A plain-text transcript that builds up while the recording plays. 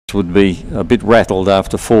would be a bit rattled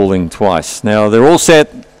after falling twice. Now they're all set.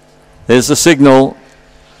 There's the signal.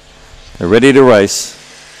 They're ready to race.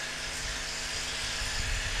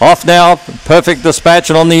 Off now, Perfect Dispatch,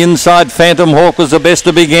 and on the inside, Phantom Hawk was the best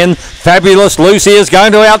to begin. Fabulous Lucy is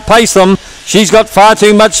going to outpace them. She's got far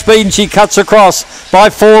too much speed and she cuts across by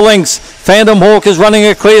 4 lengths. Phantom Hawk is running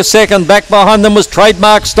a clear second. Back behind them was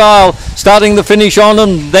Trademark Style, starting the finish on,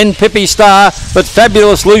 and then Pippi Star. But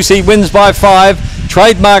Fabulous Lucy wins by 5.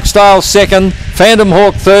 Trademark Style second. Phantom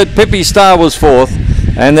Hawk third. Pippi Star was fourth.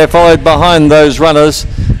 And they're followed behind those runners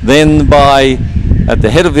then by, at the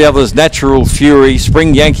head of the others, Natural Fury.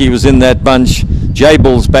 Spring Yankee was in that bunch.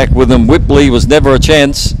 Jabil's back with them. Whipley was never a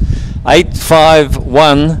chance.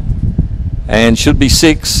 8-5-1 and should be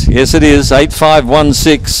 6. Yes, it is.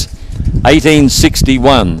 8-5-1-6.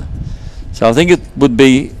 1861. So I think it would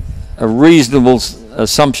be a reasonable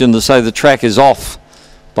assumption to say the track is off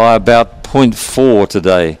by about 0.4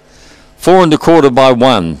 today. 4 1/4 by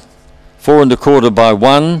 1. 4 1/4 by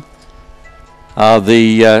 1 are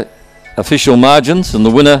the official margins, and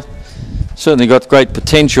the winner certainly got great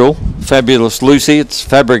potential. Fabulous Lucy. It's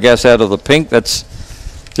Fabregas out of the pink. That's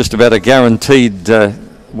just about a guaranteed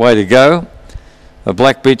way to go. A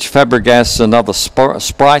Black Bitch, Fabregas, another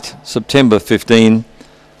Sprite, September 15.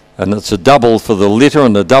 And it's a double for the litter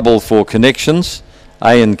and a double for Connections,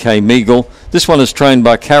 A and K Meagle. This one is trained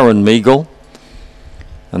by Karen Meagle,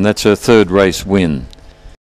 and that's her 3rd race win.